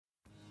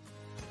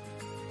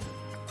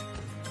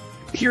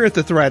Here at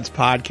the Threads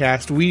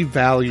podcast, we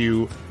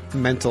value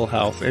mental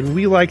health, and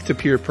we like to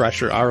peer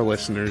pressure our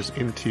listeners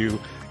into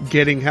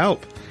getting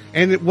help.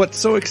 And what's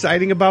so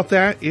exciting about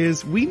that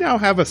is we now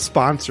have a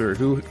sponsor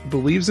who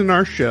believes in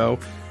our show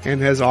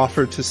and has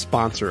offered to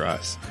sponsor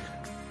us.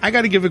 I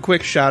got to give a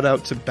quick shout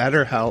out to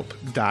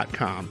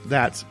BetterHelp.com.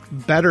 That's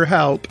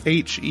BetterHelp,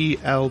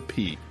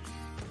 H-E-L-P.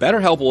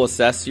 BetterHelp will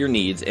assess your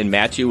needs and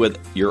match you with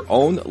your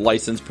own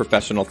licensed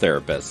professional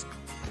therapist.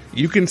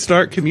 You can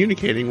start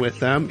communicating with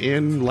them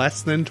in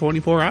less than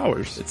 24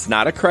 hours. It's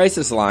not a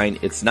crisis line.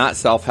 It's not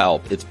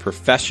self-help. It's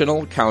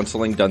professional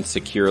counseling done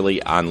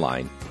securely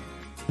online.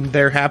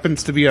 There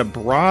happens to be a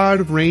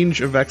broad range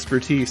of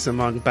expertise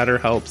among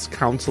BetterHelp's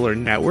counselor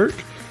network,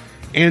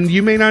 and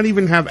you may not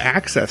even have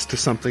access to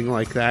something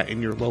like that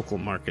in your local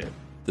market.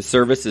 The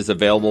service is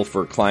available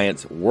for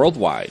clients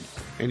worldwide.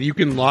 And you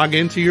can log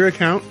into your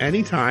account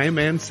anytime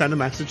and send a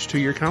message to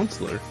your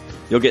counselor.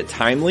 You'll get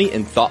timely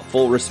and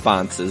thoughtful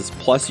responses,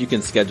 plus you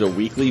can schedule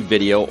weekly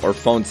video or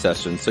phone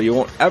sessions so you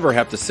won't ever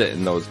have to sit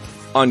in those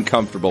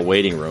uncomfortable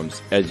waiting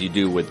rooms as you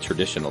do with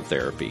traditional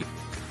therapy.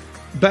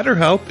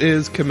 BetterHelp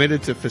is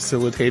committed to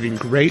facilitating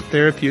great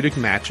therapeutic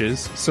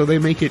matches, so they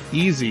make it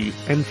easy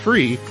and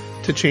free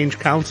to change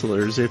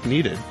counselors if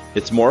needed.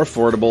 It's more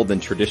affordable than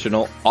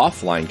traditional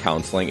offline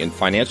counseling, and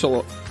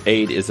financial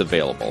aid is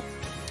available.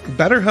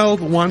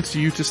 BetterHelp wants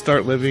you to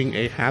start living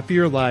a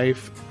happier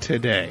life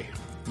today.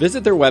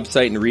 Visit their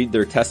website and read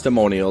their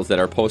testimonials that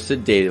are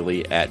posted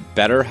daily at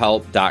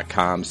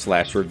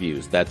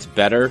betterhelp.com/reviews. That's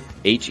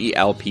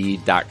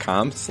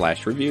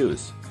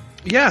betterhelp.com/reviews.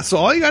 Yeah, so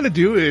all you got to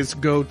do is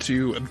go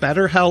to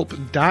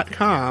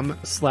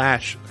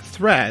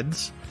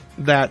betterhelp.com/threads.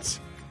 That's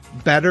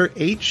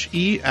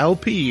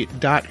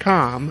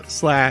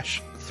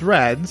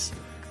betterhelp.com/threads.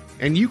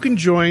 And you can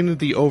join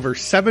the over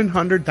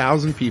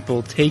 700,000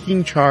 people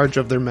taking charge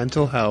of their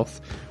mental health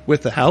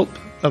with the help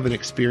of an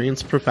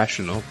experienced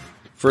professional.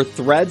 For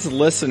Threads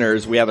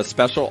listeners, we have a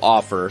special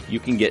offer. You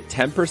can get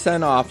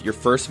 10% off your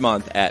first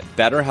month at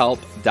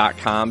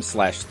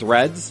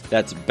betterhelp.com/threads.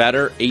 That's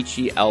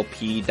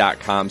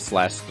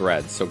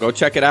betterhelp.com/threads. So go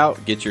check it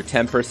out. Get your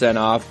 10%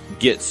 off.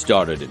 Get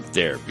started in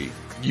therapy.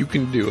 You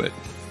can do it.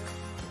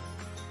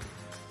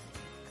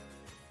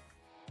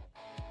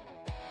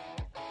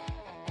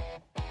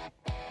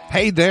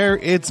 Hey there,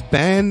 it's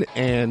Ben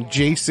and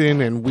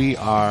Jason, and we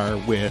are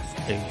with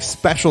a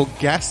special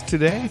guest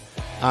today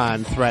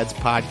on Threads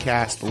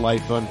podcast,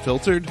 Life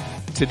Unfiltered.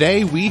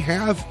 Today we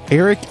have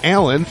Erik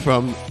Allen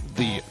from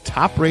the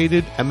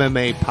top-rated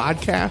MMA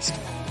podcast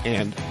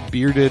and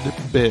Bearded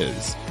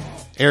Biz.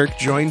 Erik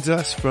joins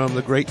us from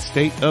the great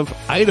state of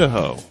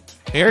Idaho.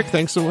 Erik,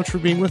 thanks so much for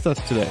being with us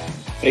today.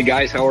 Hey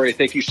guys, how are you?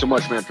 Thank you so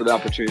much, man, for the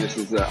opportunity. This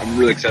is I'm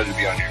really excited to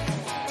be on here.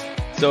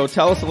 So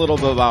tell us a little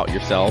bit about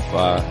yourself.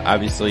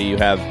 Obviously, you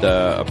have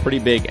a pretty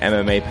big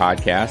MMA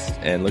podcast,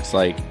 and looks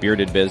like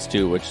Bearded Biz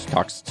too, which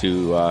talks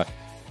to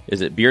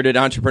is it bearded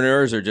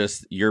entrepreneurs or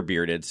just you're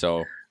bearded?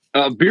 So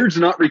beard's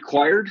not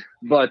required,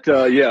 but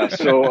yeah.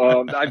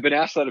 So I've been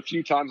asked that a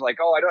few times, like,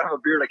 "Oh, I don't have a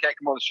beard, I can't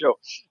come on the show."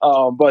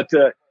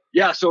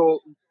 Yeah.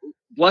 So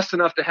blessed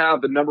enough to have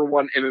the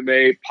 #1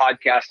 MMA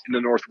podcast in the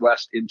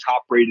Northwest in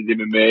top-rated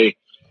MMA.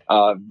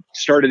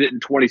 Started it in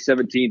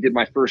 2017. Did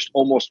my first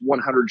almost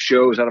 100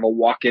 shows out of a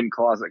walk-in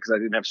closet because I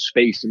didn't have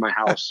space in my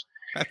house.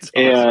 That's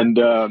awesome.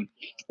 And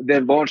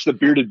then launched the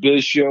Bearded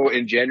Biz show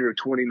in January of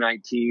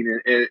 2019.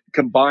 And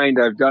combined,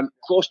 I've done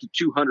close to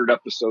 200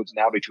 episodes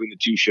now between the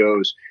two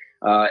shows,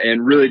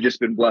 and really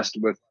just been blessed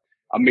with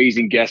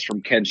amazing guests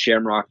from Ken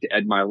Shamrock to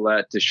Ed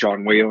Milet to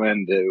Sean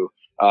Whalen to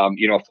a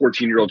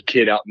 14-year-old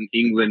kid out in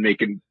England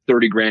making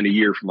 $30,000 a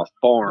year from a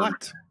farm.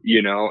 What?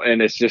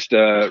 And it's just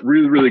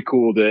really, really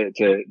cool to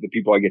the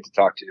people I get to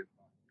talk to.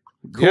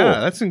 Cool. Yeah,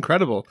 that's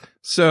incredible.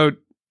 So,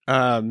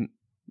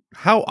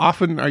 how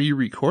often are you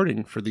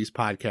recording for these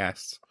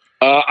podcasts?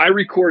 I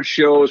record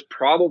shows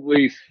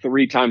probably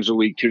 3 times a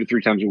week, 2 to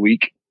 3 times a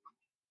week.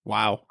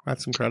 Wow,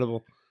 that's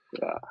incredible.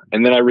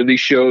 And then I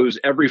release shows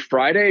every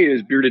Friday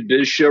is Bearded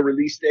Biz show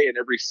release day, and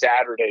every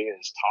Saturday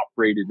is top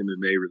rated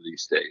MMA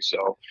release day.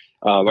 So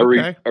I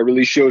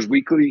release shows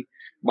weekly.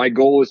 My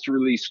goal is to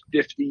release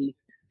 50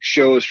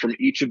 shows from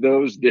each of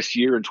those this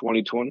year in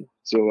 2020.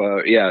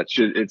 So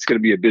it's going to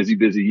be a busy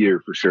year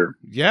for sure.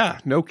 Yeah,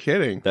 no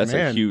kidding. That's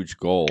a huge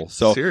goal.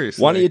 So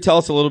seriously, why don't you tell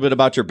us a little bit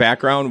about your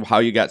background, how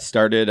you got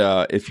started,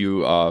 if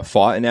you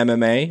fought in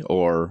MMA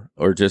or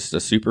just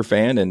a super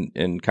fan,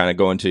 and kind of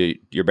go into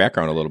your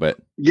background a little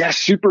bit. Yeah,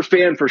 super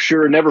fan for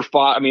sure. Never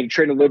fought. I mean,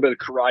 trained a little bit of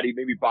karate,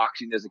 maybe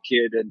boxing as a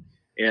kid,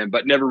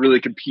 but never really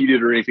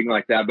competed or anything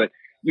like that. But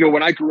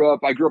when I grew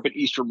up in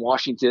Eastern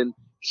Washington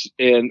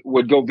and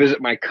would go visit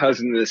my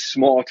cousin in this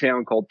small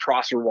town called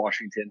Prosser,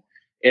 Washington.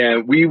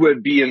 And we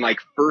would be in like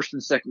 1st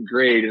and 2nd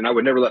grade, and I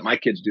would never let my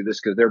kids do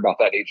this because they're about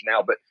that age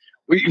now. But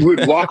we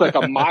would walk like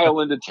a mile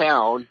into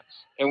town,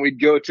 and we'd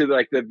go to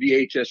like the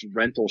VHS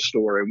rental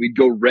store, and we'd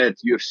go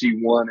rent UFC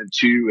 1 and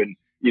 2, and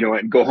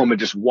and go home and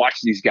just watch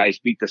these guys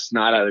beat the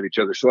snot out of each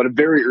other. So at a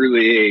very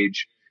early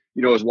age,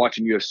 I was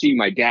watching UFC.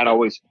 My dad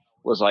always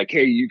was like,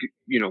 hey, you could,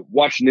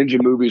 watch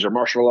ninja movies or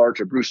martial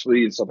arts or Bruce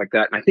Lee and stuff like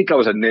that. And I think I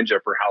was a ninja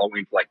for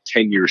Halloween for like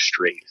 10 years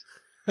straight.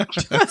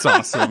 That's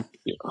awesome.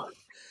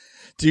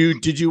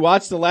 Did you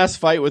watch the last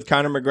fight with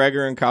Conor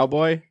McGregor and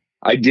Cowboy?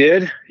 I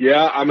did.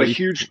 Yeah. I'm a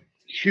huge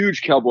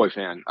Cowboy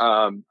fan.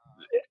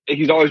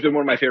 He's always been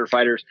one of my favorite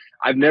fighters.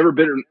 I've never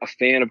been a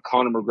fan of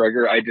Conor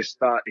McGregor. I just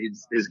thought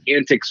his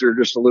antics are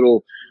just a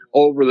little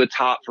over the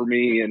top for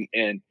me.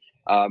 And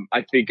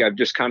I think I've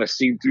just kind of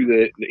seen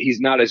through he's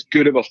not as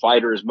good of a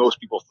fighter as most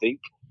people think.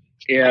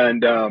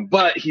 And,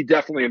 but he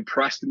definitely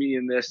impressed me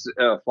in this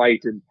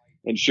fight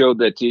and showed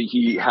that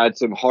he had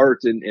some heart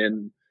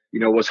and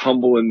was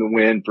humble in the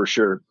win for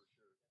sure.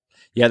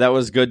 Yeah, that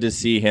was good to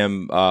see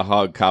him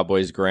hug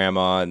Cowboy's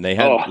grandma, and they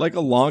had like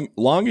a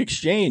long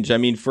exchange. I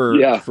mean,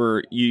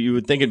 for you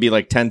would think it'd be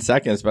like 10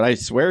 seconds, but I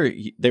swear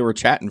they were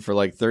chatting for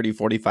like 30,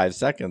 45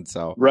 seconds.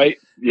 So right,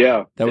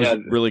 yeah, that was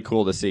really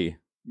cool to see.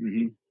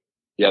 Mm-hmm.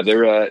 Yeah,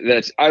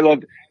 I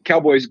love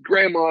Cowboy's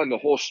grandma and the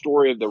whole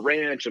story of the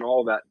ranch and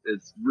all that.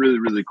 It's really,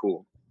 really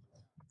cool.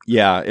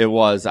 Yeah, it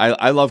was.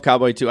 I love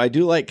Cowboy too. I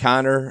do like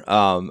Conor.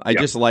 I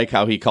just like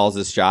how he calls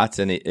his shots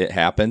and it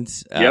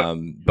happens.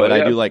 But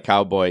I do like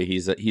Cowboy.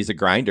 He's a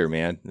grinder,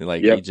 man.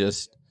 Like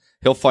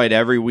he'll fight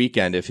every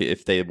weekend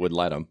if they would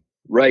let him.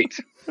 Right.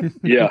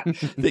 Yeah.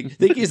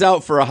 think he's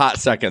out for a hot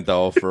second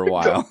though for a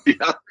while.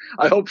 Yeah,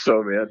 I hope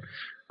so, man.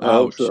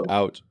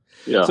 Ouch.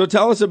 Yeah. So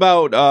tell us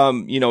about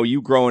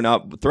you growing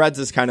up. Threads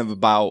is kind of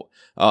about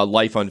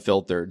life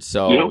unfiltered.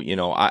 So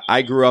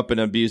I grew up in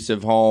an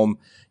abusive home.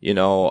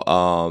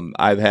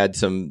 I've had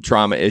some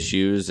trauma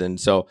issues, and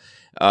so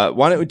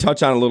why don't we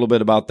touch on a little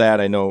bit about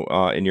that? I know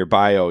in your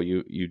bio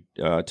you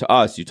to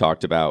us you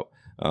talked about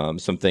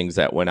some things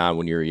that went on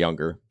when you were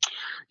younger.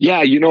 Yeah,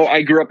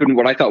 I grew up in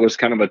what I thought was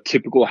kind of a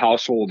typical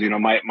household.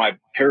 My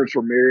parents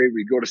were married.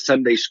 We'd go to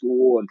Sunday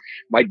school, and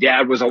my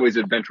dad was always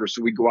adventurous.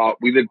 So we'd go out.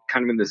 We lived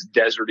kind of in this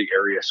deserty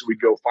area. So we'd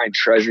go find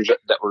treasures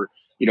that were,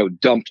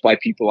 dumped by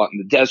people out in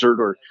the desert.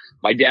 Or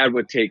my dad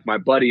would take my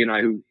buddy and I,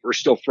 who were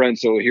still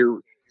friends. So here,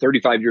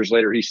 35 years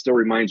later, he still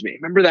reminds me,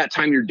 remember that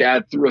time your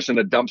dad threw us in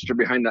a dumpster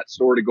behind that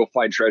store to go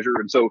find treasure?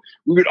 And so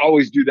we would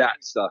always do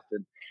that stuff.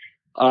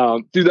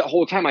 And through that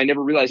whole time, I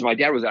never realized my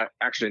dad was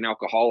actually an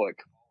alcoholic.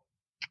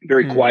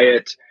 Very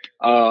quiet,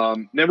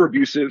 never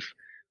abusive.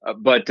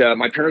 But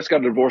my parents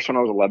got divorced when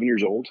I was 11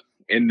 years old.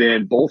 And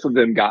then both of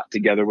them got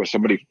together with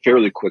somebody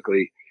fairly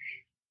quickly.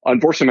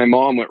 Unfortunately, my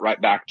mom went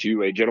right back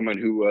to a gentleman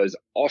who was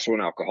also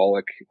an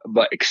alcoholic,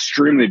 but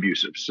extremely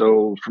abusive.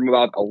 So from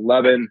about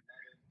 11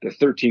 to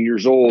 13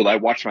 years old, I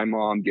watched my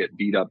mom get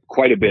beat up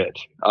quite a bit.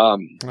 Oh,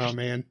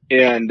 man.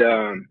 And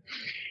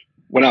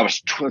when I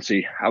was,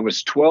 I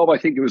was 12, I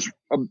think it was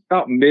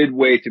about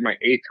midway through my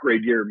 8th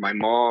grade year, my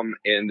mom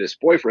and this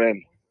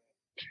boyfriend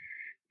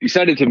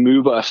decided to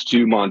move us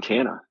to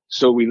Montana.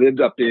 So we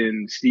lived up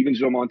in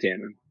Stevensville,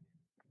 Montana,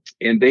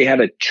 and they had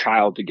a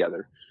child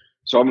together.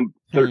 So I'm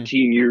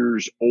 13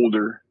 years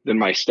older than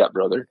my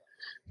stepbrother.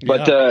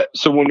 But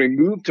so when we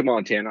moved to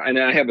Montana, and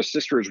I have a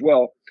sister as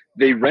well,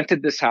 they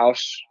rented this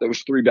house that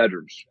was 3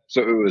 bedrooms.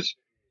 So it was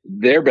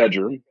their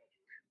bedroom,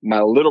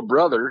 my little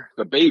brother,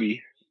 the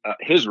baby,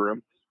 his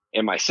room,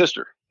 and my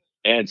sister.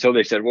 And so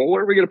they said, well,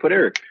 where are we going to put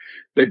Eric?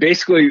 They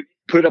basically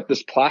put up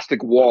this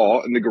plastic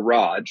wall in the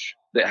garage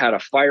that had a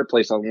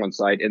fireplace on one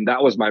side. And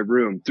that was my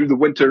room through the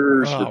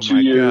winters for 2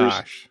 years.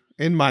 Gosh.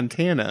 In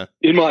Montana.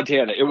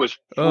 It was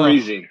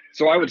freezing.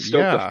 So I would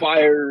stoke the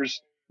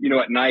fires,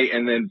 at night,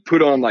 and then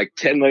put on like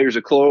 10 layers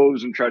of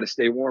clothes and try to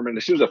stay warm. And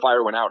as soon as the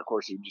fire went out, of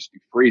course, it would just be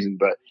freezing.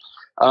 But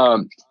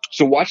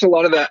so watched a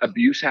lot of that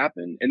abuse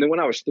happen. And then when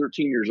I was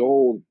 13 years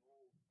old,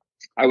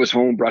 I was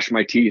home brushing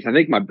my teeth. I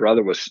think my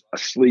brother was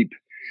asleep.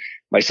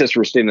 My sister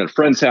was staying at a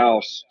friend's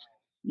house,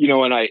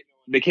 and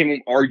they came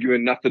home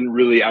arguing, nothing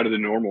really out of the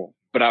normal.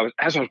 But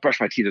as I was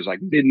brushing my teeth, it was like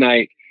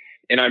midnight.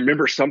 And I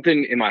remember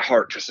something in my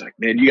heart just like,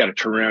 man, you got to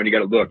turn around, you got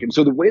to look. And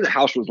so the way the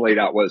house was laid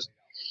out was,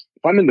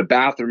 if I'm in the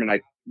bathroom and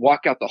I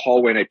walk out the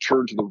hallway and I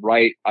turn to the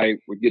right, I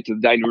would get to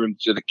the dining room,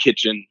 to the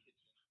kitchen,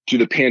 to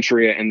the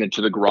pantry, and then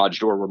to the garage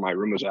door where my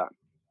room was at.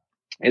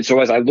 And so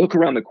as I look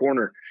around the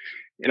corner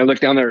and I look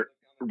down there,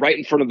 right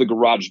in front of the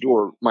garage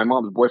door, my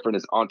mom's boyfriend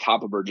is on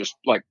top of her, just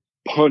like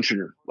punching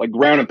her, like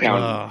ground and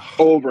pounding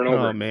over and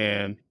over. Oh,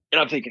 man. And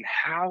I'm thinking,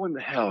 how in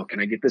the hell can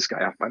I get this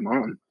guy off my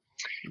mom?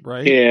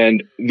 Right.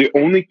 And the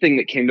only thing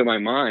that came to my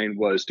mind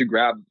was to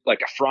grab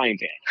like a frying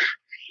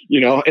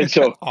pan, and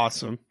so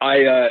awesome.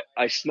 I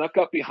snuck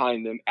up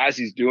behind him as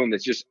he's doing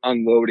this, just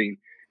unloading.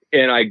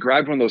 And I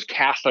grabbed one of those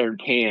cast iron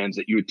pans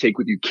that you would take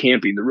with you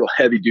camping, the real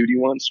heavy duty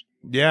ones.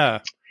 Yeah.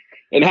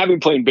 And having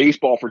played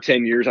baseball for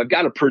 10 years, I've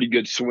got a pretty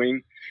good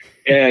swing.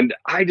 And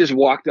I just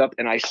walked up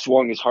and I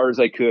swung as hard as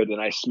I could. And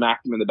I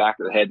smacked him in the back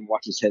of the head and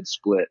watched his head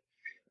split.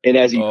 And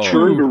as he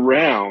turned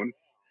around,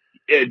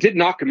 it didn't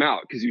knock him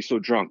out because he was so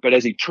drunk. But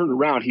as he turned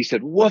around, he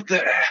said, what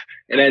the?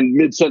 And then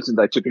mid-sentence,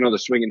 I took another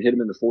swing and hit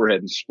him in the forehead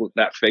and split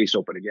that face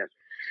open again.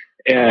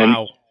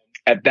 And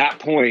at that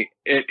point,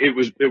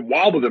 it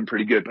wobbled him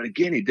pretty good. But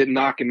again, he didn't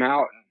knock him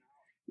out.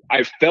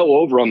 I fell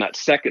over on that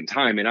second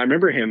time, and I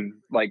remember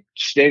him like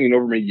standing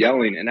over me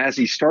yelling. And as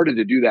he started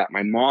to do that,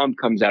 my mom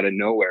comes out of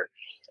nowhere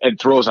and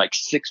throws like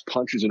 6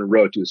 punches in a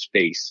row to his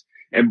face,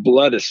 and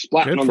blood is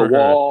splatting on the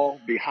wall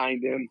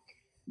behind him.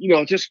 You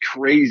know, just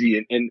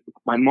crazy. And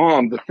my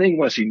mom, the thing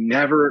was, he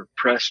never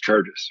pressed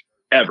charges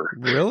ever.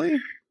 Really?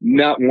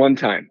 Not one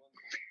time.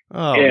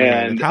 Oh,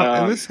 man.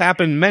 And this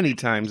happened many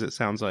times, it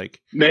sounds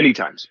like. Many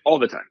times, all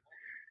the time.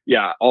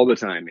 Yeah, all the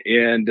time.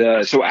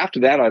 And so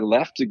after that, I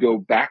left to go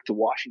back to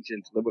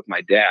Washington to live with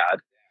my dad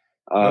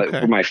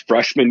for my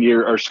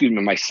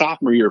my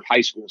sophomore year of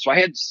high school. So I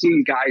had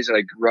seen guys that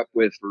I grew up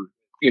with for,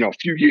 you know, a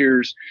few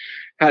years,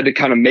 had to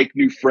kind of make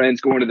new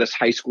friends going to this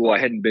high school I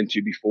hadn't been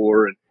to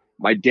before. And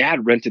my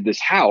dad rented this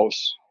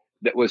house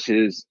that was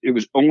it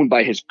was owned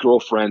by his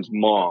girlfriend's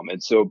mom.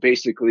 And so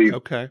basically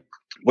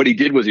what he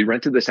did was he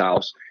rented this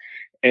house,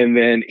 and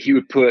then he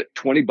would put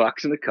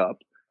 $20 in a cup,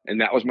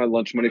 and that was my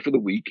lunch money for the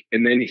week.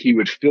 And then he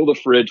would fill the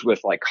fridge with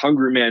like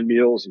Hungry Man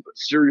meals and put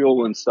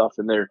cereal and stuff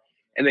in there.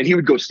 And then he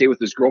would go stay with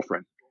his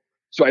girlfriend.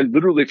 So I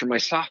literally, for my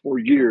sophomore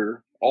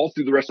year, all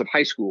through the rest of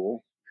high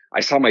school,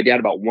 I saw my dad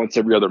about once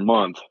every other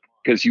month,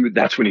 because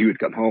that's when he would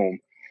come home.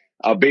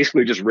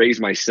 Basically just raised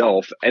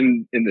myself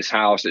and in this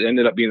house. It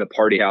ended up being a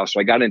party house. So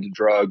I got into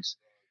drugs,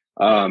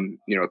 you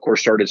know, of course,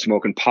 started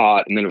smoking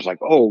pot. And then it was like,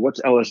 oh,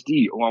 what's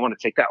LSD? Oh, I want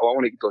to take that. Oh, I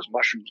want to get those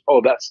mushrooms.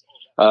 Oh, that's,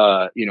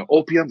 you know,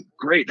 opium.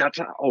 Great.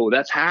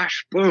 That's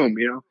hash. Boom,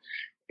 you know.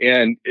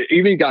 And it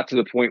even got to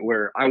the point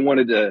where I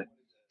wanted to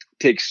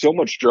take so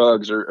much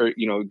drugs or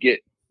you know,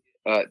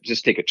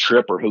 just take a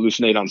trip or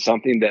hallucinate on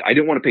something that I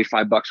didn't want to pay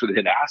 $5 for the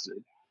hit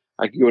acid.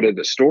 I could go to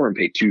the store and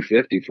pay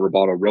 $2.50 for a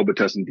bottle of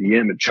Robitussin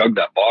DM and chug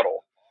that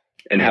bottle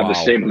and have the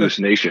same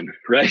hallucination,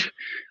 right?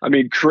 I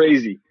mean,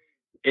 crazy.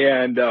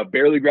 And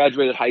barely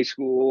graduated high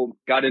school,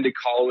 got into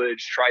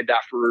college, tried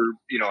that for,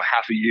 you know,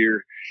 half a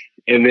year.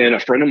 And then a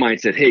friend of mine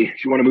said, hey,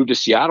 if you want to move to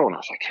Seattle? And I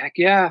was like, heck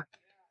yeah.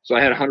 So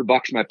I had $100 in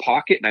my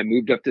pocket, and I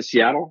moved up to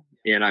Seattle,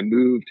 and I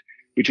moved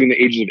between the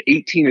ages of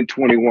 18 and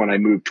 21. I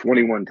moved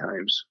 21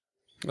 times.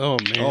 Oh,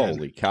 man.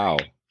 Holy cow.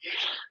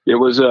 It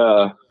was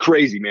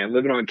crazy, man.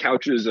 Living on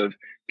couches of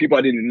people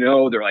I didn't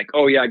know. They're like,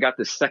 oh, yeah, I got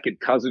this second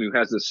cousin who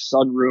has this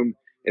sunroom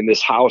in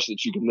this house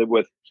that you can live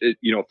with,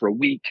 you know, for a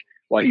week,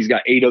 while he's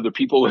got 8 other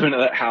people living in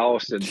that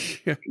house. And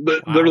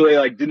literally,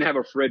 like, didn't have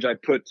a fridge. I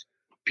put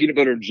peanut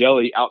butter and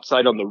jelly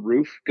outside on the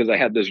roof because I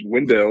had this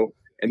window,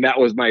 and that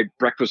was my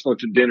breakfast,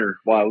 lunch, and dinner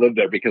while I lived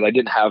there, because I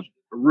didn't have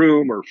a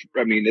room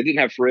they didn't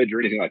have fridge or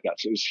anything like that.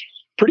 So it was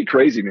pretty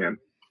crazy, man.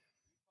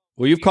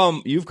 Well, you've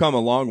come a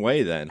long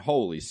way then.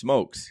 Holy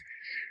smokes.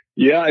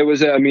 Yeah, it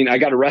was. I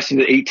got arrested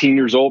at 18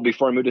 years old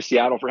before I moved to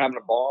Seattle for having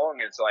a bong,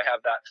 and so I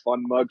have that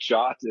fun mug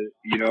shot,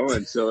 you know.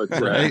 And so it's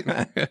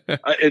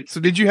right. So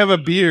did you have a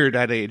beard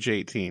at age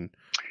 18?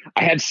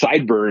 I had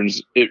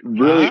sideburns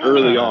really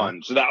early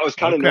on, so that was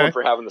kind of known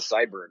for having the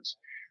sideburns.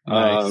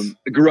 Nice.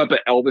 I grew up an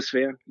Elvis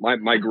fan.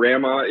 My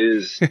grandma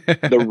is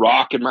the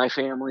rock in my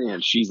family,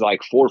 and she's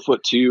like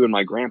 4'2", and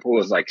my grandpa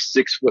was like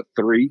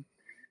 6'3",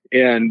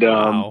 and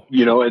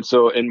you know, and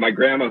so my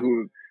grandma,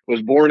 who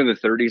was born in the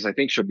 30s, I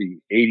think she'll be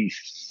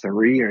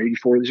 83 or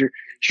 84 this year.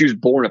 She was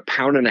born 1.5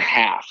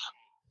 pounds,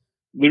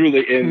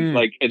 literally,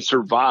 and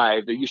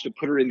survived. They used to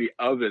put her in the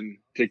oven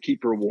to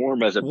keep her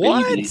warm as a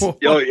baby.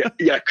 Oh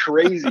yeah,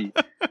 crazy.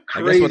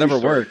 I guess whatever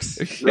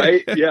works,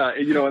 right? Yeah,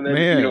 you know, and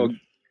then you know,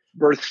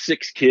 birthed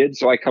 6 kids,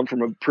 so I come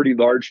from a pretty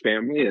large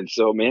family, and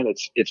so man,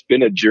 it's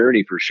been a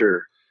journey for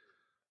sure.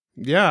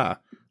 Yeah.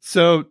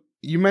 So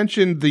you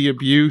mentioned the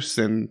abuse,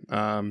 and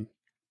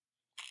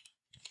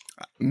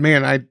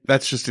man,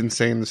 that's just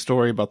insane, the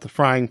story about the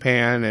frying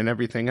pan and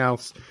everything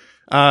else.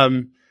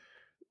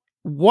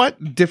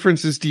 What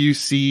differences do you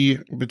see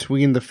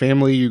between the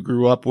family you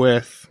grew up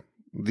with,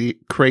 the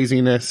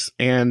craziness,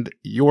 and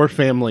your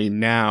family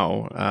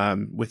now,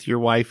 with your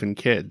wife and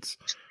kids?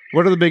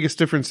 What are the biggest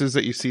differences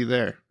that you see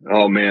there?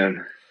 Oh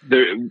man,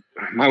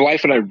 my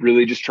wife and I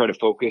really just try to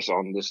focus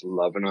on this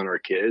loving on our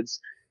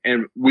kids,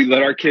 and we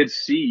let our kids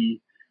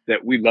see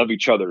that we love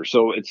each other.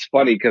 So it's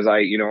funny because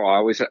I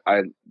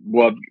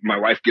love my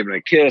wife giving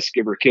a kiss,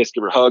 give her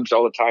hugs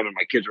all the time, and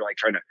my kids are like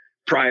trying to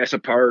pry us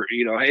apart.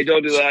 You know, hey,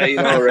 don't do that. You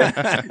know,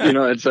 right? You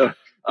know, and so,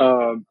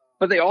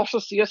 but they also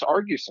see us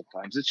argue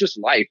sometimes. It's just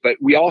life. But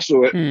we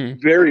also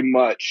very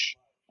much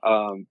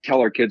tell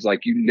our kids,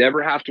 like, you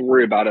never have to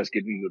worry about us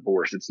getting a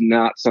divorce. It's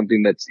not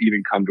something that's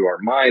even come to our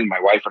mind.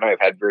 My wife and I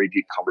have had very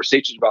deep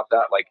conversations about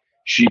that. Like,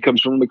 she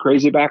comes from a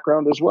crazy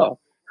background as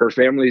well. Her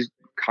family's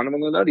kind of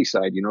on the nutty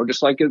side, you know,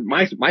 just like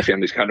my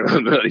family's kind of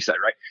on the nutty side,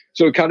 right?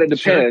 So it kind of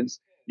depends.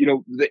 Sure. You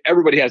know,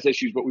 everybody has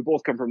issues, but we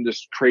both come from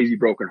this crazy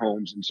broken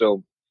homes. And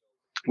so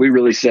we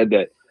really said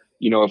that,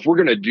 you know, if we're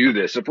going to do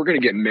this, if we're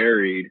going to get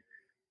married,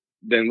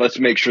 then let's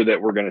make sure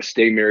that we're going to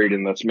stay married,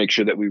 and let's make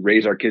sure that we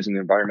raise our kids in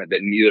an environment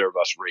that neither of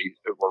us were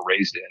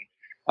raised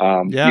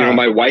in. You know,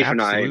 my wife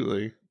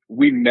absolutely. And I,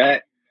 we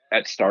met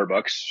at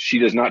Starbucks. She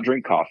does not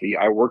drink coffee.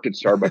 I worked at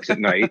Starbucks at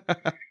night.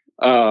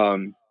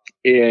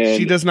 And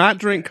she does not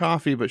drink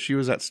coffee, but she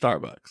was at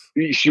Starbucks.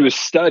 She was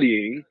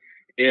studying,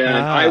 And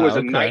I was a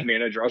okay. night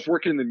manager. I was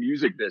working in the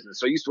music business.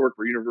 So I used to work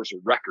for Universal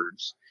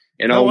Records.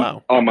 And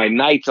Wow. on my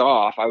nights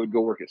off, I would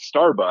go work at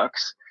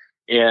Starbucks.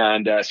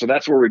 And so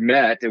that's where we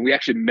met. And we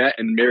actually met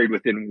and married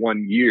within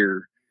 1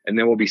 year. And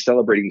then we'll be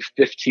celebrating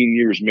 15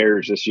 years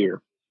marriage this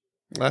year.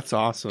 That's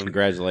awesome.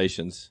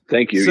 Congratulations.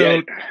 Thank you.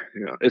 So,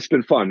 It's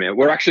been fun, man.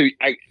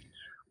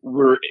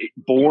 We're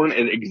born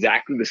at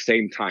exactly the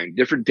same time,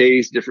 different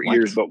days, different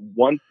years, but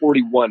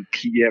 1:41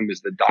 p.m. is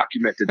the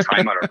documented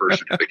time on our birth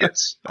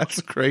certificates. That's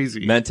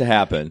crazy. Meant to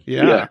happen.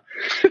 Yeah.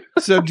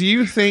 So do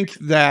you think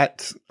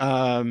that,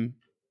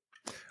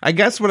 I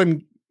guess what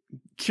I'm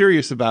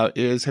curious about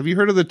is, have you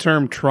heard of the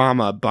term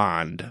trauma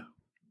bond?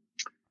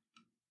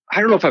 I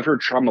don't know if I've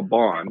heard trauma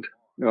bond.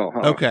 No.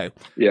 Huh? Okay.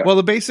 Yeah. Well,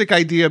 the basic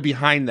idea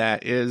behind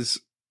that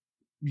is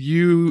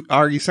you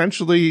are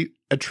essentially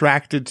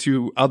attracted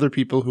to other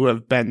people who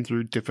have been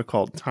through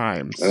difficult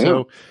times. Oh.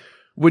 So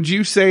would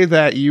you say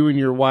that you and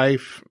your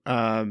wife,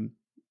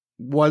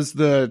 was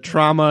the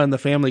trauma and the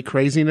family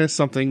craziness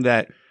something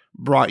that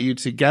brought you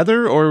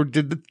together, or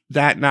did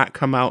that not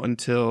come out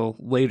until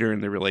later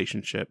in the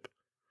relationship?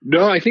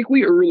 No, I think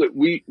we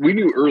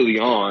knew early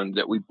on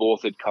that we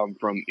both had come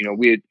from,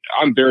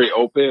 I'm very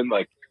open,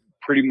 like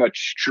pretty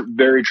much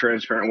very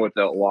transparent with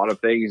a lot of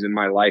things in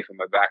my life and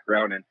my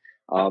background. And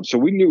so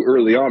we knew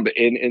early on,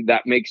 and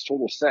that makes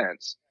total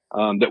sense,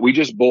 that we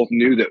just both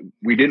knew that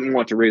we didn't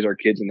want to raise our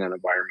kids in that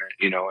environment,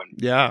 and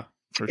yeah,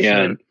 for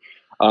sure.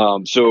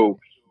 And so,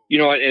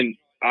 and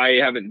I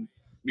haven't,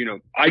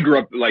 I grew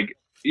up like,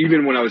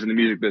 even when I was in the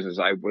music business,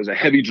 I was a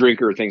heavy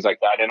drinker, things like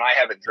that. And I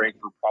haven't drank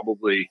for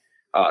probably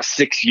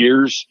 6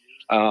 years.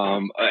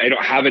 I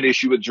don't have an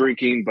issue with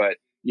drinking, but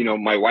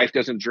my wife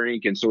doesn't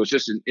drink. And so it's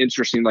just an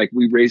interesting, like,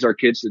 we raise our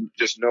kids to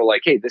just know,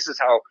 like, hey, this is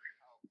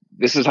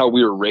how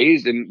we were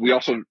raised. And we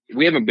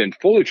haven't been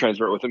fully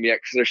transparent with them yet,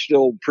 because they're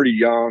still pretty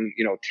young,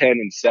 10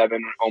 and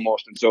 7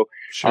 almost. And so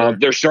Sure.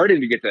 they're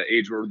starting to get to the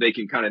age where they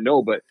can kind of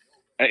know, but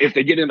if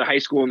they get into high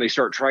school and they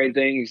start trying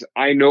things,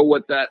 I know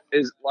what that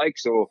is like.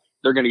 So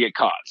they're going to get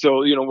caught. So,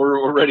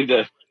 we're ready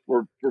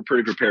we're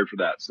pretty prepared for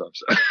that stuff.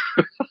 So.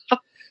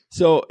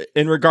 So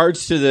in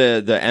regards to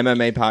the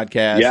MMA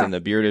podcast and the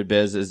Bearded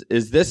Biz,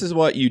 is this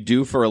what you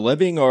do for a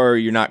living, or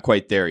you're not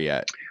quite there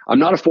yet? I'm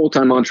not a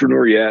full-time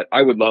entrepreneur yet.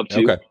 I would love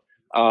to. Okay.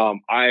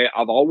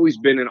 I've always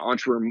been an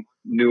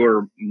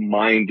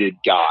entrepreneur-minded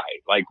guy.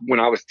 Like when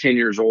I was 10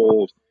 years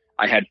old,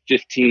 I had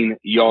 15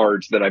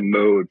 yards that I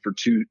mowed for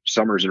 2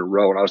 summers in a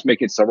row. And I was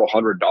making several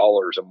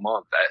 $100s a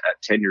month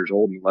at 10 years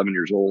old and 11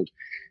 years old.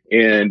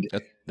 And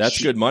that's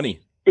good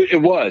money.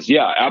 It was.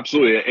 Yeah,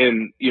 absolutely.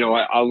 And,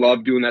 I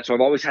love doing that. So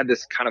I've always had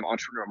this kind of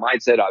entrepreneur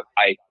mindset.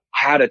 I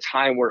had a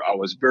time where I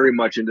was very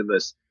much into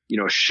this,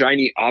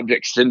 shiny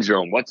object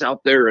syndrome. What's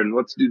out there and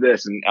let's do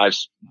this. And I've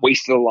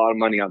wasted a lot of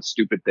money on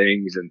stupid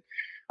things. And,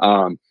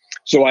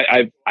 so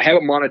I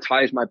haven't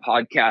monetized my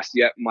podcast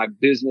yet. My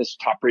business,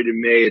 Top Rated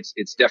MMA,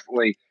 it's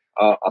definitely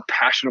a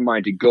passion of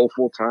mine to go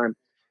full time.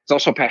 It's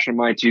also a passion of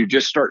mine to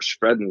just start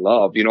spreading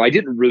love. I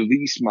didn't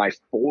release my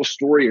full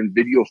story in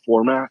video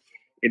format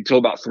until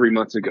about 3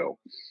 months ago.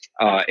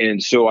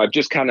 And so I've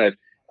just kind of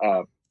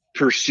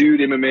pursued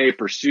MMA,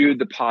 pursued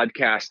the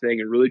podcast thing,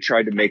 and really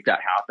tried to make that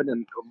happen.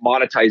 And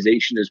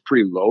monetization is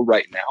pretty low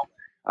right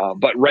now.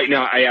 But right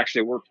now I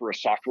actually work for a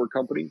software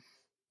company.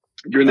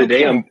 During the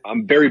day,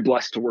 I'm very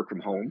blessed to work from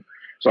home.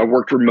 So I've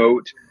worked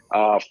remote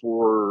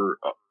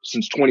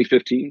since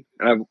 2015,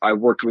 and I've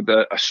worked with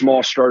a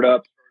small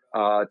startup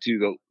to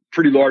the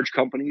pretty large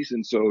companies.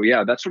 And so,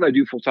 yeah, that's what I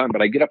do full time.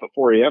 But I get up at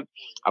 4 a.m.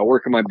 I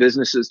work in my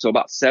businesses till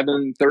about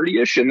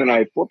 7:30ish, and then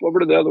I flip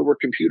over to the other work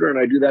computer, and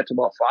I do that till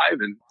about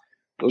 5. And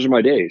those are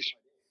my days.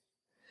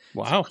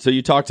 Wow. So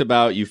you talked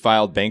about you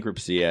filed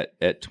bankruptcy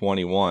at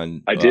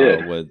 21. I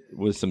did.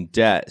 With some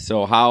debt.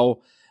 So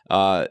how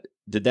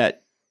did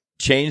that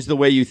change the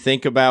way you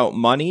think about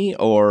money,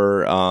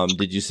 or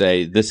did you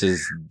say, this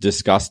is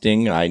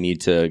disgusting, I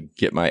need to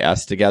get my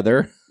S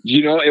together?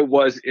 It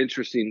was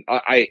interesting.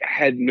 I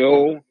had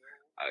no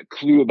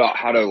clue about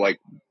how to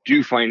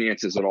do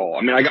finances at all.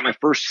 I mean, I got my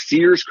first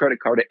Sears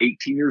credit card at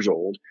 18 years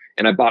old,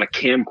 and I bought a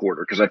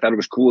camcorder because I thought it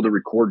was cool to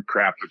record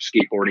crap of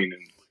skateboarding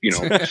and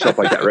stuff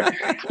like that, right?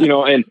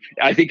 And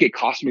I think it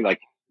cost me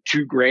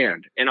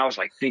 $2,000, and I was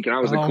thinking I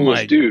was the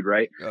coolest dude,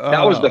 right?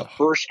 That was the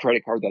first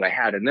credit card that I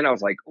had, and then I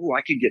was like, oh,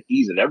 I could get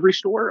these at every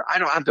store. I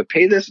don't have to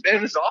pay this,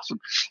 man. This is awesome.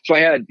 So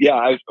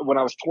when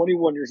I was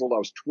 21 years old, I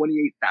was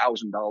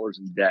 $28,000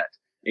 in debt,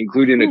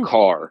 including a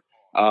car,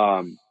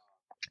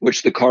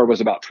 which the car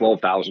was about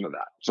 12,000 of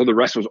that. So the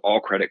rest was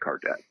all credit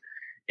card debt.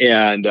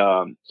 And,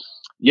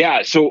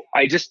 so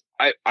I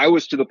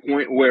was to the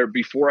point where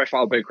before I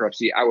filed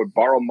bankruptcy, I would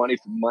borrow money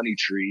from Money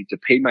Tree to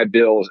pay my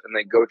bills and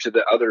then go to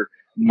the other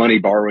money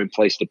borrowing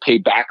place to pay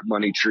back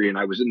Money Tree. And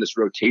I was in this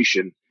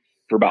rotation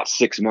for about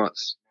 6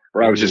 months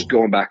where I was just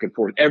going back and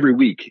forth every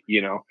week,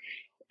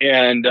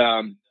 and,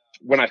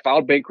 when I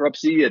filed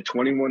bankruptcy at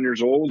 21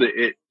 years old,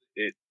 it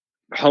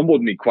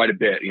humbled me quite a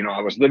bit.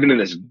 I was living in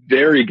this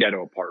very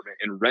ghetto apartment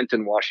in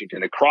Renton,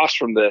 Washington, across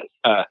from the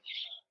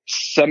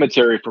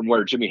cemetery from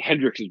where Jimi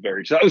Hendrix is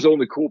buried. So that was the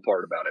only cool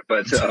part about it.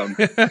 But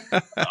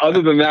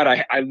other than that,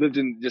 I lived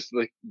in just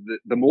like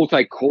the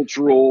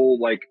multicultural,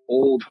 like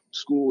old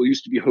school,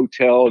 used to be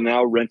hotel,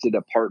 now rented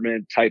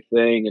apartment type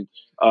thing.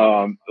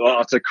 And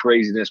lots of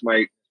craziness.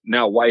 My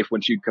now wife,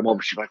 when she'd come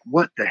over, she's like,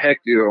 what the heck?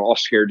 All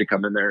scared to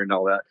come in there and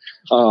all that.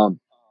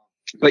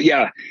 But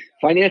yeah,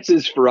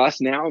 finances for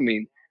us now, I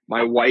mean,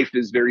 my wife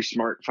is very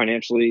smart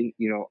financially.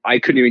 I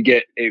couldn't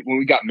even when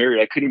we got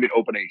married, I couldn't even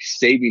open a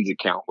savings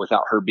account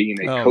without her being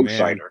a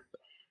co-signer.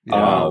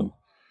 Yeah.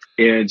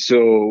 And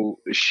so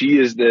she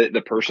is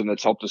the person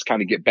that's helped us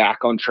kind of get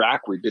back on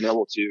track. We've been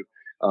able to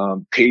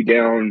pay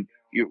down.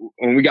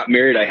 When we got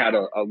married, I had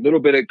a little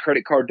bit of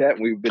credit card debt,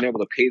 and we've been able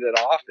to pay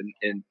that off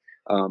and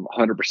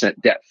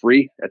 100% debt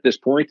free at this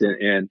point.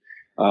 And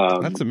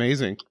that's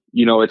amazing.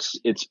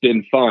 It's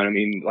been fun. I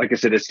mean, like I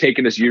said, it's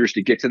taken us years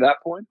to get to that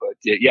point, but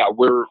yeah,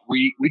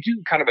 we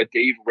do kind of a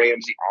Dave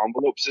Ramsey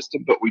envelope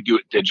system, but we do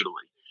it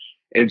digitally.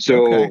 And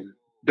so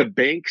the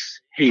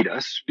banks hate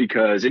us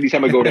because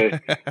anytime I go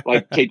to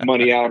like take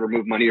money out or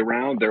move money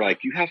around, they're like,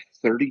 you have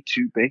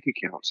 32 bank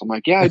accounts. I'm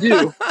like, yeah, I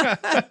do.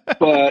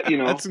 But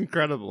that's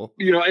incredible.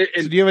 So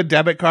do you have a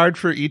debit card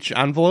for each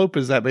envelope?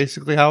 Is that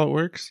basically how it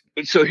works?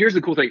 So here's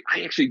the cool thing.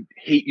 I actually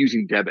hate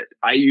using debit.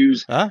 We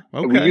use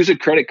a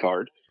credit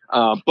card.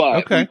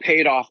 But we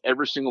pay it off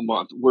every single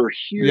month. We're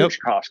huge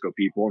Costco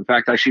people. In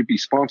fact, I should be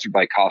sponsored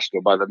by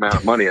Costco by the amount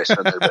of money I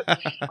spend there.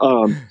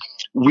 But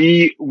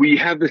we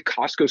have the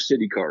Costco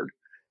City card,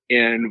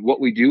 and what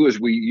we do is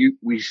we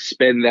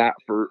spend that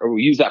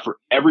we use that for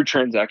every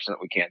transaction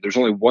that we can. There's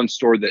only one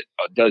store that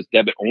does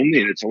debit only,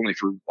 and it's only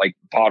for like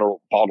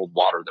bottled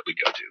water that we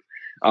go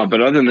to.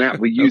 But other than that,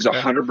 we use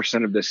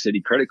 100% of this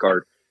City credit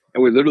card,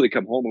 and we literally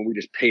come home and we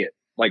just pay it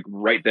like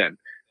right then.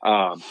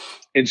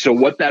 And so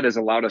what that has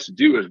allowed us to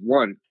do is,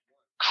 one,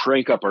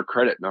 crank up our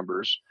credit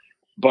numbers,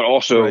 but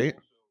also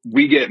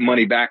we get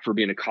money back for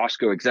being a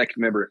Costco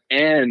executive member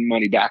and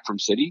money back from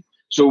City.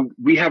 So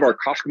we have our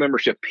Costco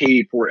membership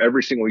paid for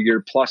every single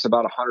year, plus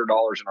about $100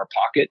 in our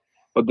pocket.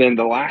 But then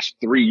the last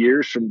 3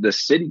 years from the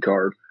City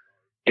card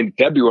in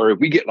February,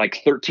 we get like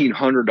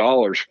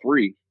 $1,300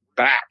 free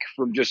back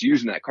from just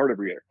using that card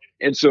every year.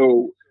 And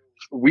so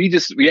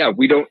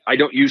I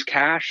don't use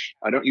cash.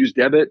 I don't use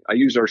debit. We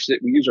use our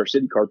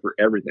City card for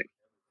everything.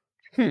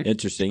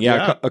 Interesting.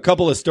 Yeah. A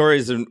couple of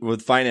stories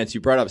with finance. You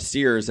brought up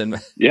Sears, and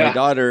my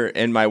daughter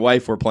and my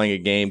wife were playing a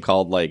game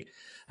called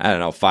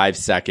 5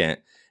 Second.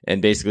 And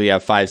basically you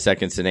have 5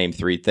 seconds to name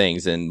 3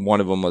 things. And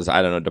one of them was,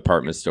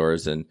 department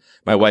stores. And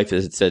my wife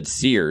had said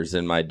Sears.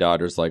 And my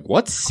daughter's like,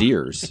 what's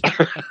Sears?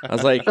 I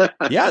was like,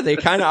 yeah, they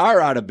kind of are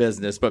out of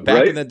business. But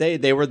back in the day,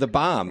 they were the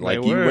bomb.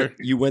 Like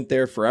you went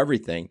there for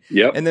everything.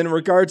 Yep. And then in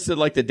regards to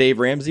like the Dave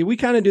Ramsey, we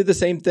kind of do the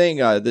same thing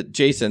that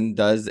Jason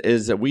does,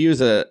 is we use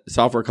a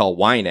software called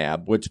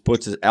YNAB, which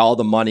puts all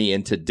the money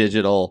into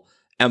digital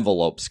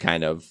envelopes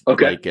kind of.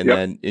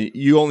 Then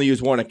you only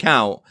use one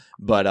account.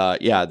 But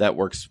that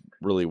works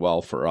really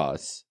well for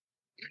us.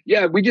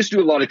 Yeah, we just do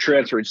a lot of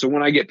transferring. So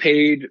when I get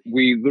paid,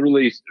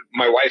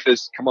 my wife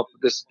has come up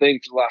with this thing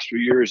for the last few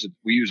years.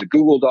 We use a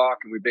Google Doc,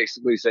 and we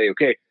basically say,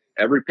 okay,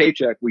 every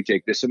paycheck we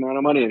take this amount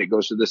of money and it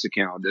goes to this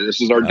account.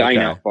 This is our dine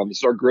out fund. This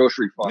is our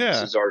grocery fund.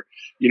 This is our,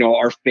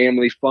 our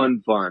family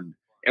fund.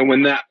 And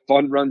when that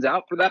fund runs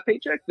out for that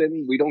paycheck,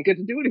 then we don't get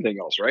to do anything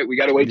else, right? We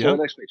got to wait till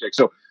the next paycheck.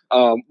 So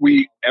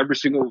every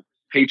single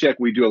paycheck,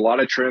 we do a lot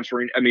of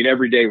transferring. I mean,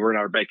 every day we're in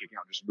our bank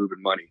account just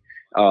moving money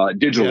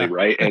digitally,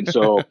 right? And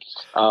so,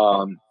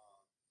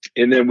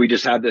 and then we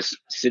just have this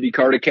City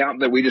card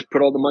account that we just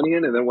put all the money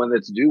in, and then when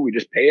it's due, we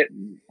just pay it,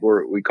 and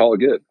we call it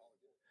good.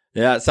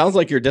 Yeah, it sounds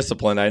like you're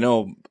disciplined. I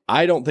know.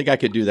 I don't think I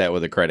could do that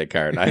with a credit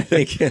card. I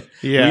think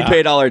we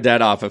paid all our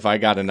debt off. If I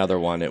got another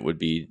one, it would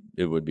be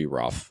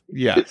rough.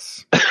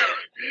 Yes.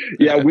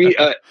 Yeah,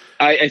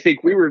 I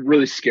think we were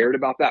really scared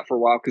about that for a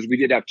while, because we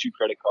did have 2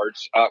 credit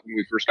cards when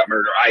we first got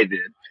married. Or I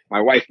did.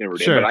 My wife never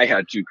did, but I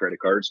had 2 credit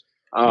cards.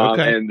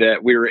 And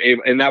that we were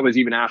able, and that was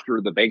even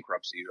after the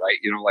bankruptcy, right?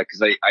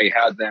 Cause I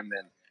had them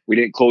and we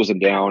didn't close them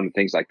down and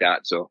things like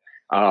that. So,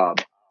 so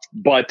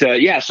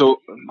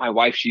my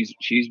wife, she's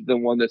the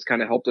one that's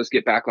kind of helped us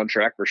get back on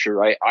track for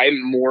sure.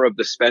 I'm more of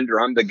the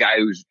spender. I'm the guy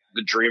who's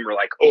the dreamer,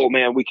 like, oh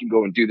man, we can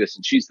go and do this.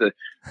 And she's the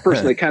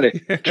person that kind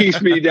of keeps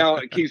me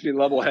down, keeps me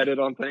level headed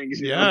on things.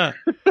 Yeah.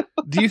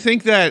 Do you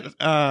think that,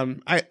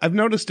 I've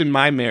noticed in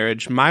my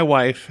marriage, my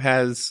wife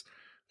has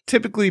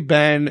typically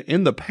been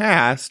in the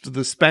past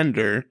the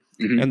spender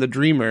and the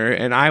dreamer,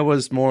 and I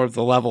was more of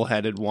the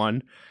level-headed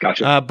one.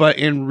 Gotcha. But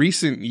in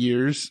recent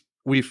years,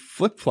 we've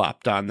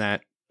flip-flopped on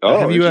that. Oh,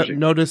 have you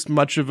noticed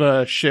much of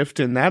a shift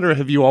in that, or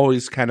have you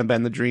always kind of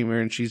been the dreamer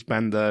and she's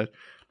been the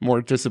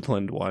more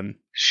disciplined one?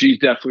 She's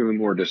definitely the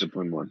more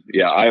disciplined one.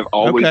 Yeah, I've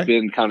always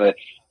been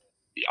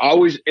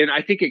and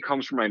I think it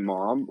comes from my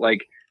mom.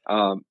 Like,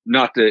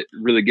 not to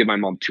really give my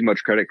mom too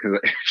much credit, because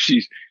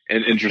she's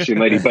an interesting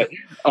lady, but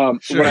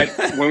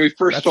when we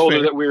first told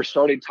her that we were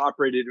starting Top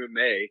Rated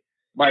MMA,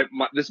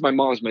 this is my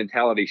mom's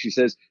mentality. She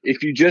says,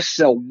 if you just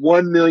sell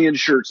 1 million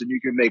shirts and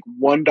you can make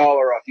 $1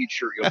 off each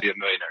shirt, you'll be a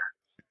millionaire.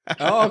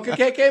 Oh,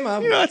 okay,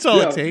 Mom. That's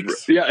all it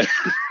takes. Yeah.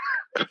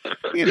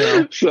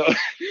 So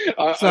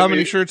how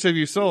many shirts have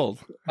you sold?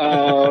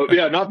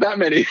 Not that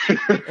many.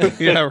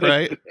 Yeah,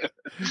 right.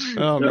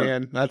 Oh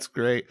man, that's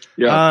great.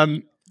 Yeah.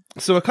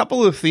 So a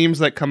couple of themes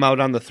that come out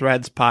on the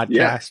Threads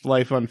podcast,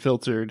 Life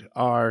Unfiltered,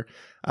 are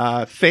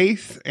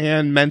faith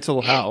and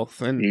mental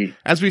health. And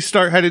as we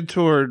start headed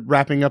toward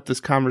wrapping up this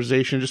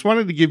conversation, just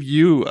wanted to give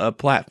you a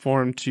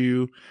platform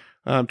to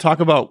talk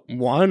about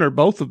one or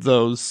both of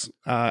those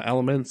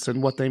elements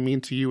and what they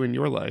mean to you in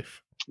your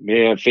life.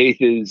 Man, faith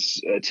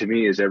is to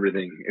me is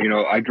everything.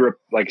 I grew up,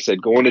 like I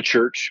said, going to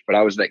church, but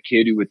I was that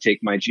kid who would take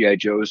my GI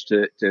Joes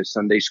to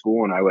Sunday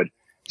school, and I would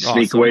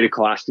sneak away to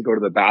class to go to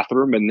the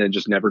bathroom and then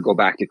just never go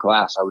back to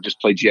class. I would just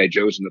play GI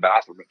Joes in the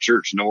bathroom at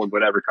church. No one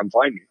would ever come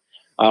find me,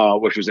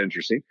 which was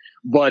interesting.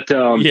 But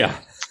so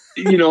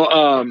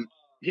I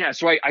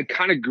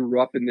kind of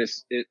grew up in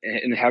this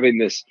and having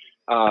this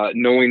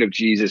knowing of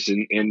Jesus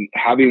and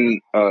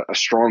having a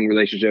strong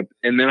relationship.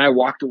 And then I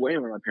walked away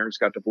when my parents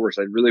got divorced.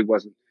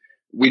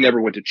 We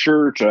never went to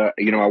church. I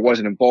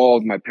wasn't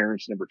involved. My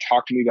parents never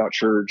talked to me about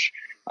church.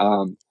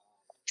 And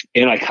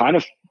I kind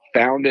of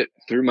found it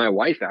through my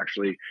wife,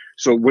 actually.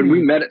 So when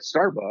we met at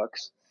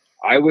Starbucks,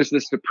 I was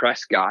this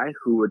depressed guy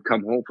who would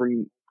come home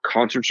from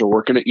concerts or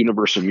working at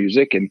Universal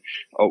Music and,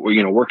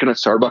 working at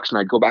Starbucks. And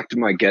I'd go back to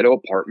my ghetto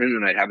apartment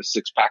and I'd have a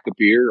 6-pack of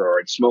beer or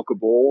I'd smoke a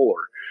bowl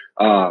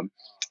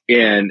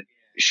and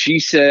she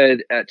said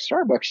at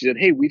Starbucks, she said,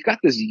 "Hey, we've got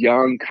this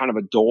young kind of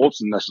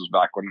adults," and this was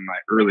back when in my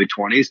early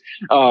 20s.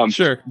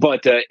 Sure.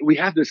 But we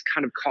have this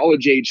kind of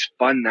college age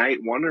fun night.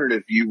 Wondered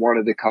if you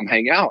wanted to come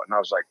hang out. And I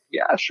was like,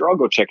 "Yeah, sure. I'll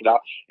go check it out."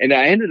 And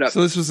I ended up.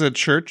 So this was a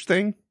church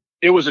thing?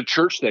 It was a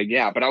church thing.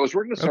 Yeah. But I was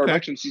working at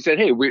Starbucks and she said,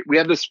 "Hey, we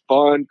have this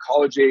fun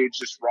college age,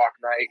 just rock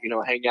night,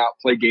 hang out,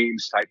 play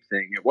games type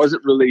thing." It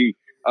wasn't really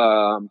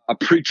a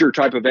preacher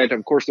type event.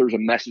 Of course, there was a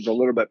message a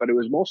little bit, but it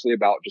was mostly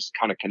about just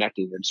kind of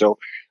connecting. And so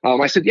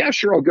I said, "Yeah,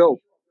 sure, I'll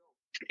go."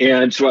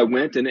 And so I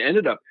went and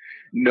ended up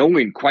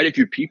knowing quite a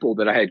few people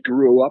that I had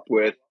grew up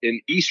with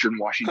in Eastern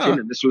Washington.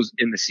 And this was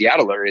in the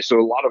Seattle area. So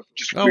a lot of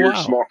just weird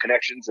small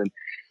connections. And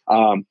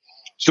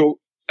so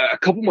a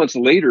couple months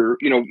later,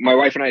 my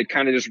wife and I had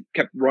kind of just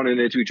kept running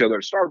into each other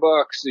at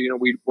Starbucks.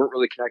 We weren't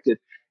really connected.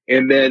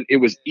 And then it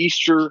was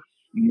Easter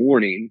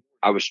morning.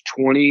 I was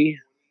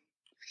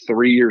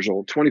 24 years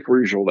old,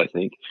 I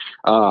think.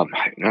 I'm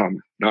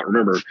not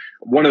remember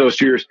one of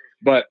those years,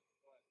 but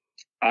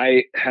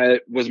I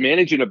was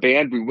managing a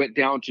band. We went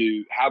down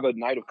to have a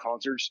night of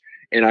concerts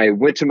and I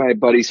went to my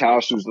buddy's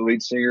house, who's the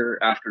lead singer,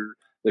 after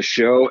the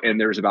show. And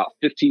there was about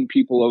 15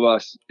 people of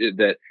us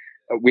that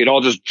we had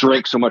all just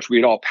drank so much. We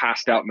had all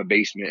passed out in the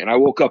basement. And I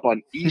woke up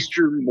on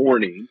Easter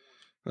morning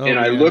and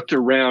I looked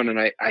around and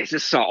I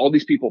just saw all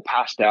these people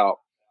passed out.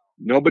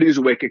 Nobody was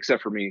awake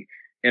except for me.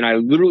 And I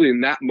literally,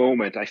 in that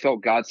moment, I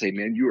felt God say,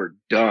 "Man, you are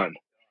done."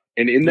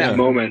 And in that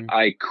moment,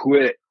 I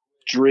quit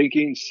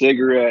drinking,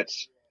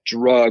 cigarettes,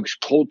 drugs,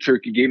 cold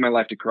turkey, gave my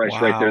life to Christ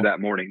right there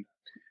that morning.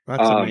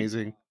 That's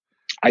amazing.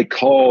 I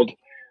called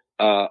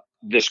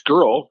this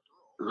girl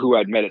who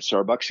I'd met at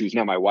Starbucks, who's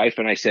now my wife.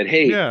 And I said,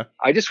 "Hey,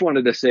 I just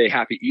wanted to say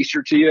Happy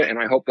Easter to you. And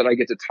I hope that I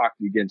get to talk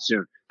to you again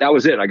soon." That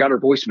was it. I got her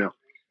voicemail.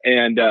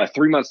 And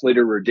 3 months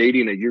later, we're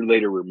dating. A year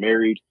later, we're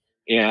married.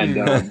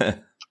 And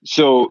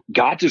so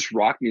God just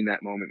rocked me in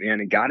that moment,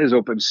 man. And God has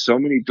opened so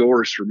many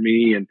doors for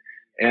me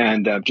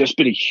and just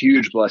been a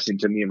huge blessing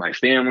to me and my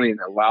family and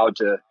allowed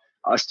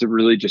us to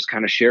really just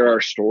kind of share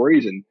our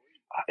stories. And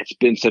it's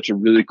been such a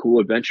really cool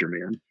adventure,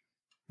 man.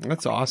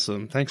 That's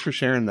awesome. Thanks for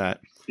sharing that.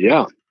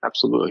 Yeah,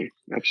 absolutely.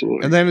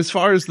 Absolutely. And then as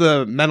far as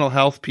the mental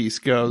health piece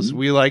goes,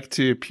 we like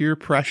to peer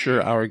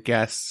pressure our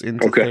guests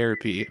into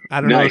therapy. I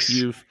don't know if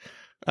you've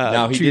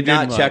no, he did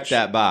not check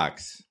that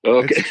box.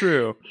 Okay. It's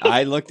true.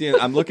 I'm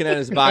looking at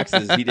his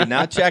boxes. He did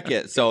not check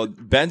it. So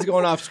Ben's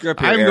going off script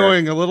here. I'm Eric.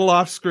 going a little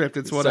off script.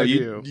 It's what I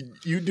do.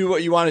 You do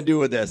what you want to do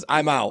with this.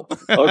 I'm out.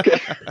 Okay.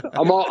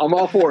 I'm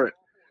all for it.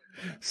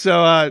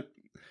 So,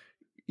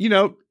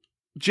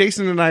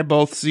 Jason and I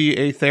both see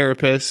a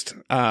therapist,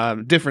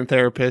 different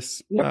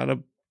therapists on a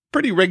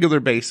pretty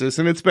regular basis,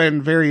 and it's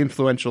been very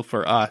influential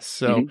for us.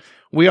 So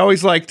we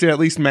always like to at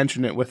least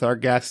mention it with our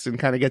guests and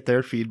kind of get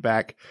their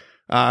feedback.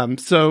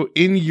 So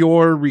in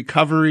your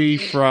recovery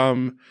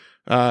from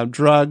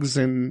drugs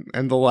and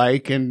the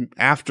like, and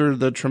after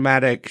the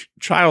traumatic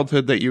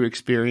childhood that you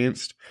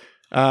experienced,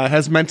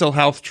 has mental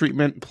health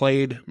treatment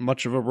played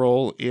much of a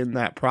role in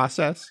that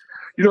process?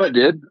 It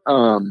did.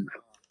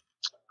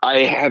 I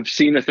have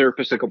seen a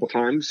therapist a couple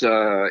times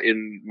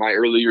in my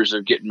early years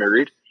of getting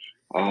married,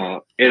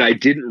 and I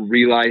didn't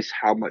realize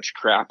how much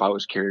crap I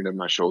was carrying on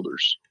my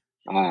shoulders.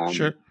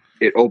 Sure.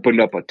 It opened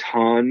up a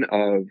ton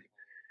of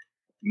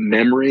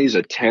memories,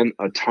 a ton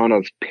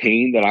of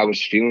pain that I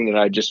was feeling that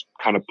I just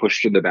kind of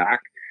pushed to the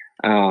back.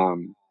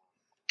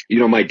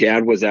 My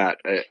dad was at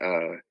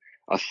a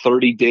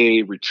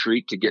 30-day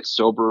retreat to get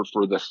sober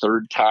for the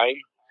third time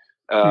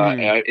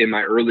in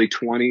my early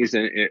 20s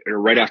and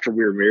right after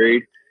we were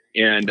married.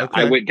 And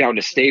I went down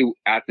to stay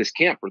at this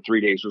camp for 3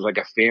 days. It was like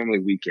a family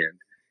weekend.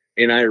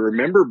 And I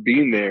remember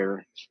being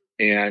there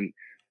And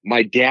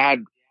my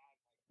dad,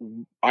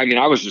 I mean,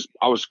 I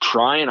was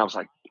crying. I was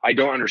like, I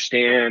don't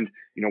understand,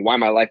 why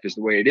my life is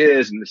the way it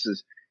is.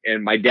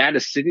 And my dad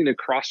is sitting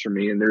across from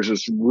me, and there's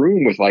this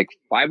room with like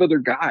 5 other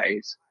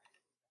guys,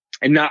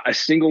 and not a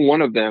single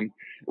one of them.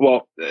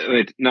 Well,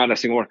 not a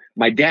single one.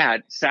 My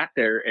dad sat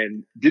there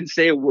and didn't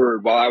say a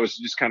word while I was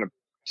just kind of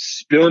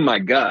spilling my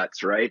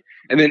guts. Right.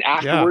 And then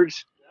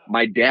afterwards,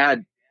 my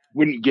dad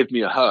wouldn't give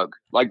me a hug,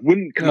 like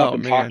wouldn't come up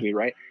and talk to me.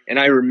 Right. And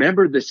I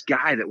remember this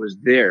guy that was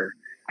there.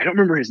 I don't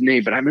remember his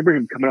name, but I remember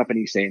him coming up and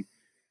he's saying,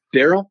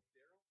 Daryl,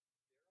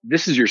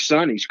 this is your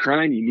son. He's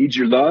crying. He needs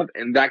your love.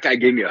 And that guy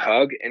gave me a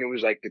hug. And it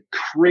was like the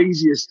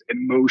craziest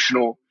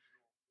emotional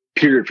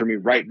period for me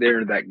right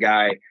there. That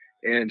guy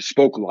and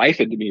spoke life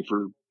into me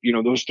for,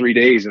 those 3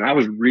 days. And I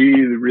was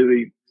really,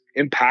 really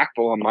impactful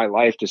on my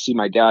life to see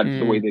my dad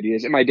the way that he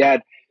is. And my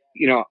dad,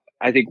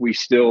 I think we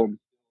still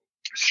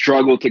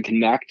struggle to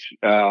connect.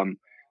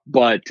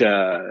 But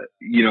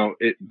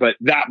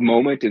that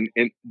moment and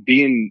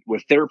being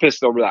with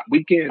therapists over that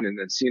weekend and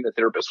then seeing the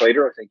therapist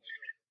later, I think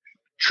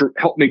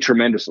helped me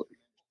tremendously.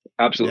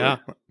 Absolutely. Yeah.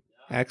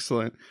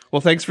 Excellent.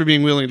 Well, thanks for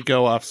being willing to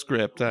go off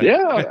script.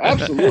 Yeah,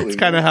 absolutely. It's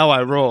kind of how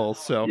I roll.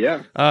 So,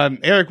 yeah.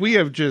 Erik, we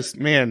have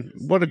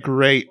what a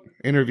great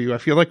interview. I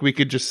feel like we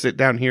could just sit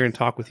down here and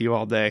talk with you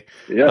all day.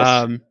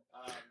 Yes.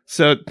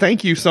 So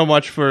thank you so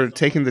much for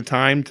taking the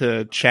time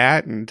to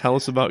chat and tell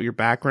us about your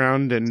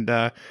background. And,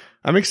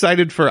 I'm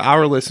excited for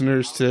our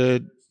listeners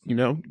to,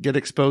 get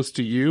exposed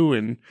to you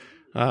and,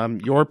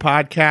 your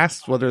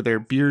podcast, whether they're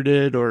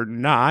bearded or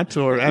not,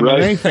 or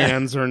MMA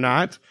fans or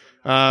not.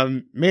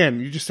 Man,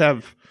 you just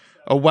have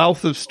a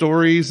wealth of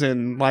stories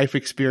and life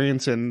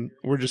experience, and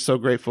we're just so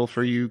grateful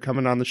for you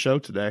coming on the show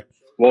today.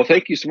 Well,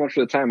 thank you so much for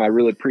the time. I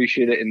really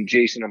appreciate it. And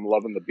Jason, I'm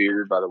loving the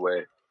beard, by the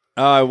way.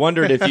 I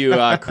wondered if you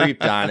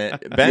creeped on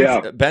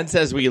it. Ben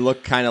says we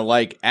look kind of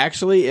like.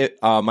 Actually,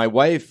 my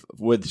wife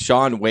with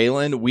Sean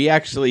Whalen,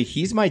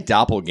 he's my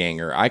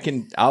doppelganger.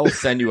 I'll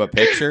send you a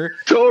picture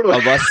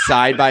of us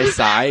side by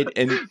side,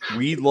 and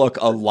we look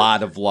a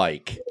lot of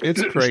like.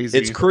 It's crazy.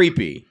 It's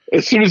creepy.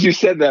 As soon as you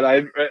said that,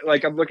 I'm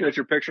looking at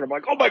your picture. And I'm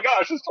like, oh my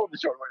gosh, this totally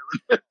Sean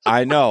Whalen.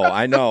 I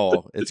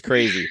know. It's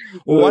crazy.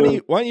 Well,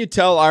 why don't you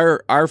tell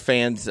our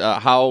fans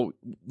how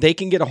they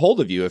can get a hold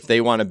of you if they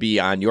want to be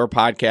on your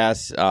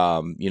podcast,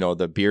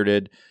 the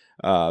Bearded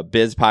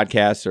Biz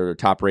podcast or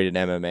Top Rated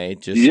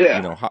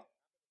MMA.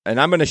 And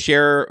I'm going to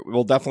share.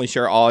 We'll definitely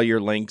share all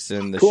your links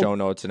in the show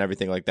notes and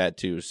everything like that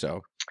too.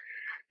 So,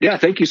 yeah,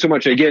 thank you so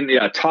much again.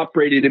 Yeah,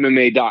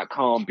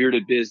 topratedmma.com,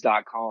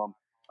 beardedbiz.com.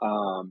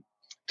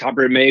 Top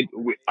Rated MMA,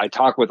 I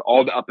talk with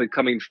all the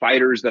up-and-coming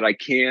fighters that I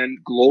can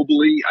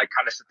globally. I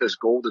kind of set this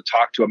goal to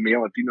talk to a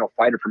male and female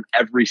fighter from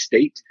every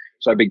state.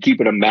 So I've been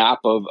keeping a map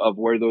of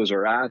where those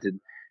are at.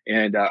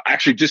 And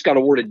actually just got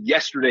awarded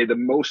yesterday the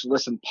most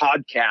listened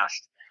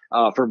podcast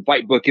from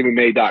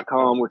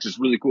fightbookmma.com, which is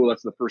really cool.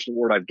 That's the first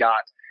award I've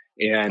got.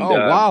 And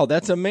wow,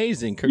 that's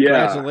amazing.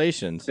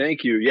 Congratulations. Yeah,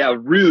 thank you. Yeah,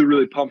 really,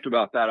 really pumped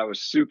about that. I was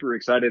super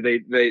excited.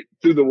 They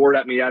threw the word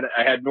at me. I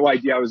had no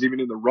idea I was even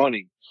in the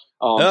running.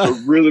 So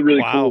really,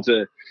 really cool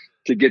to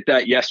get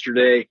that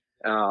yesterday.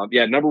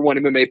 Number 1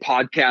 MMA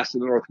podcast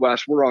in the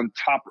Northwest. We're on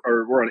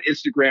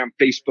Instagram,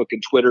 Facebook,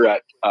 and Twitter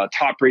at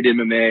Top Rated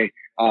MMA.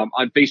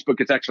 On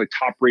Facebook, it's actually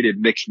Top Rated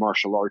Mixed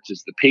Martial Arts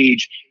is the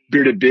page.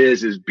 Bearded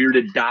Biz is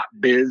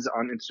bearded.biz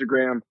on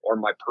Instagram, or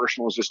my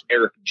personal is just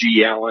Erik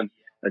G. Allen.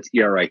 That's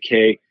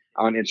ERIK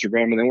on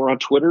Instagram. And then we're on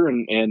Twitter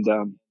and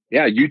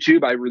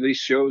YouTube. I release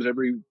shows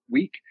every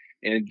week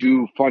and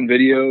do fun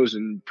videos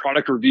and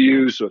product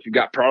reviews. So if you've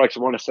got products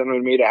you want to send them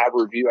to me to have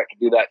a review, I can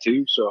do that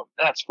too. So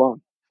that's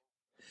fun.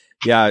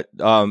 Yeah.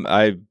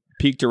 I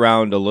peeked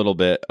around a little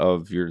bit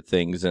of your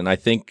things, and I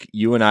think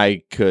you and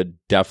I could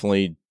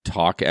definitely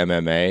talk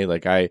MMA.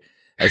 Like I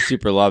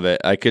super love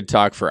it. I could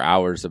talk for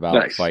hours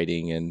about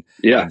fighting and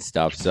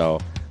stuff. So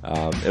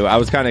I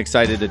was kind of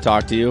excited to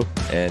talk to you,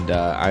 and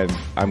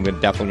I'm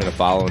definitely going to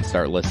follow and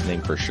start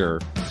listening for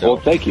sure. So,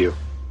 well, thank you.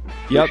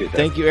 Yep.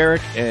 Thank you,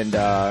 Erik. And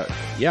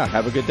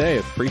have a good day.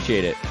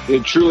 Appreciate it.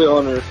 It's truly an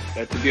honor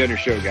to be on your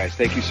show, guys.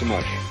 Thank you so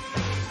much.